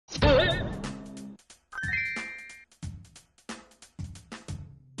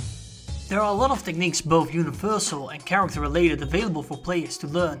There are a lot of techniques, both universal and character related, available for players to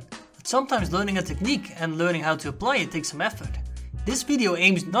learn. But sometimes learning a technique and learning how to apply it takes some effort. This video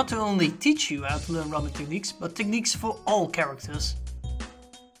aims not to only teach you how to learn Robin techniques, but techniques for all characters.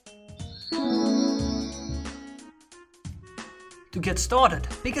 To get started,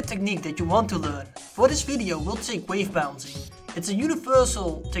 pick a technique that you want to learn. For this video we'll take wave bouncing. It's a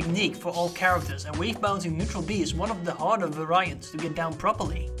universal technique for all characters, and wave bouncing neutral B is one of the harder variants to get down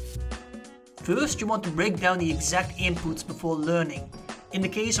properly. First, you want to break down the exact inputs before learning. In the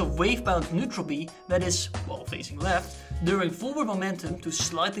case of wave bounce neutral B, that is, while facing left, during forward momentum to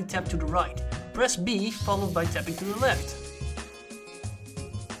slightly tap to the right. Press B followed by tapping to the left.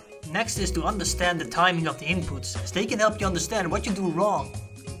 Next is to understand the timing of the inputs, as they can help you understand what you do wrong.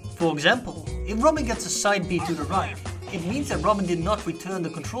 For example, if Robin gets a side B to the right, it means that Robin did not return the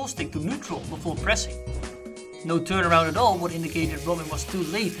control stick to neutral before pressing. No turnaround at all would indicate that Robin was too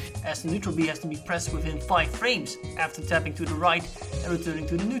late, as the neutral B has to be pressed within 5 frames after tapping to the right and returning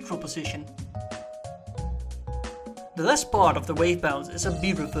to the neutral position. The last part of the wave bounce is a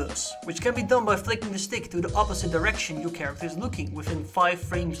B reverse, which can be done by flicking the stick to the opposite direction your character is looking within 5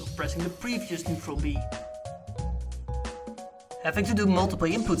 frames of pressing the previous neutral B. Having to do multiple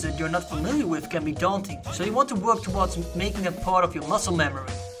inputs that you're not familiar with can be daunting, so you want to work towards making them part of your muscle memory.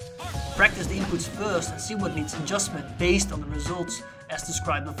 Practice the inputs first and see what needs adjustment based on the results as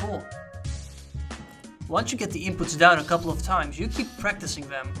described before. Once you get the inputs down a couple of times, you keep practicing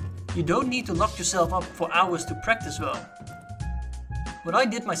them. You don't need to lock yourself up for hours to practice well. What I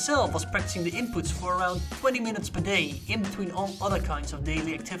did myself was practicing the inputs for around 20 minutes per day in between all other kinds of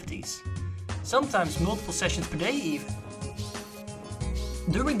daily activities. Sometimes multiple sessions per day even.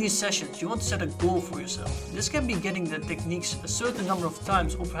 During these sessions you want to set a goal for yourself. This can be getting the techniques a certain number of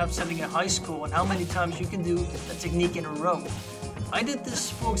times, or perhaps setting a high score on how many times you can do a technique in a row. I did this,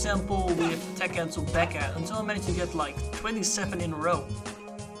 for example, with tech cancel back air until I managed to get like 27 in a row.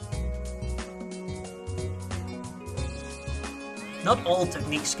 Not all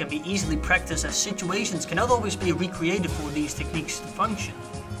techniques can be easily practiced, as situations cannot always be recreated for these techniques to function.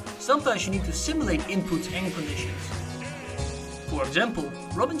 Sometimes you need to simulate inputs and conditions. For example,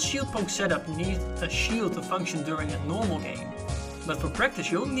 Robin's shield poke setup needs a shield to function during a normal game. But for practice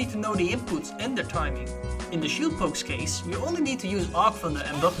you only need to know the inputs and their timing. In the shield poke's case, you only need to use Arc Thunder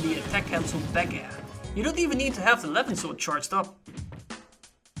and buff the attack cancel back air. You don't even need to have the Levin sword charged up.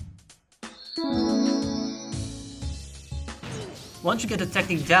 Once you get the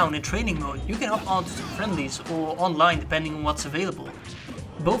technique down in training mode, you can hop onto some friendlies or online depending on what's available.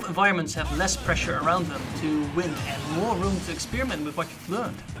 Both environments have less pressure around them to win and more room to experiment with what you've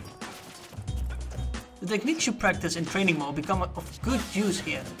learned. The techniques you practice in training mode become of good use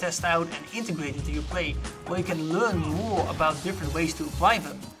here to test out and integrate into your play, where you can learn more about different ways to apply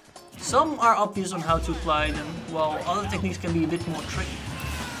them. Some are obvious on how to apply them, while other techniques can be a bit more tricky.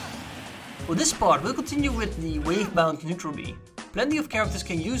 For this part we'll continue with the wave bound neutral B. Plenty of characters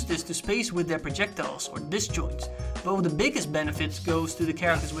can use this to space with their projectiles or disjoints, though the biggest benefit goes to the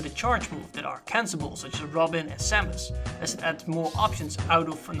characters with a charge move that are cancelable, such as Robin and Samus, as it adds more options out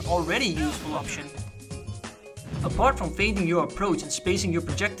of an already useful option. Apart from fading your approach and spacing your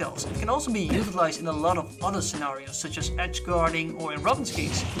projectiles, it can also be utilized in a lot of other scenarios, such as edge guarding, or in Robin's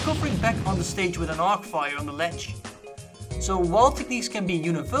case, recovering back on the stage with an arc fire on the ledge. So while techniques can be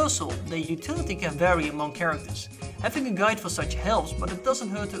universal, their utility can vary among characters. Having a guide for such helps, but it doesn't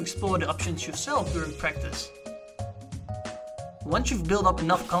hurt to explore the options yourself during practice. Once you've built up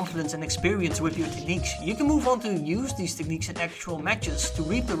enough confidence and experience with your techniques, you can move on to use these techniques in actual matches to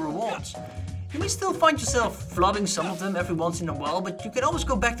reap the rewards. You may still find yourself flooding some of them every once in a while, but you can always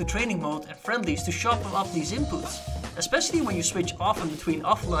go back to training mode and friendlies to sharpen up these inputs, especially when you switch often between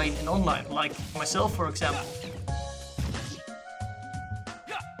offline and online, like myself for example.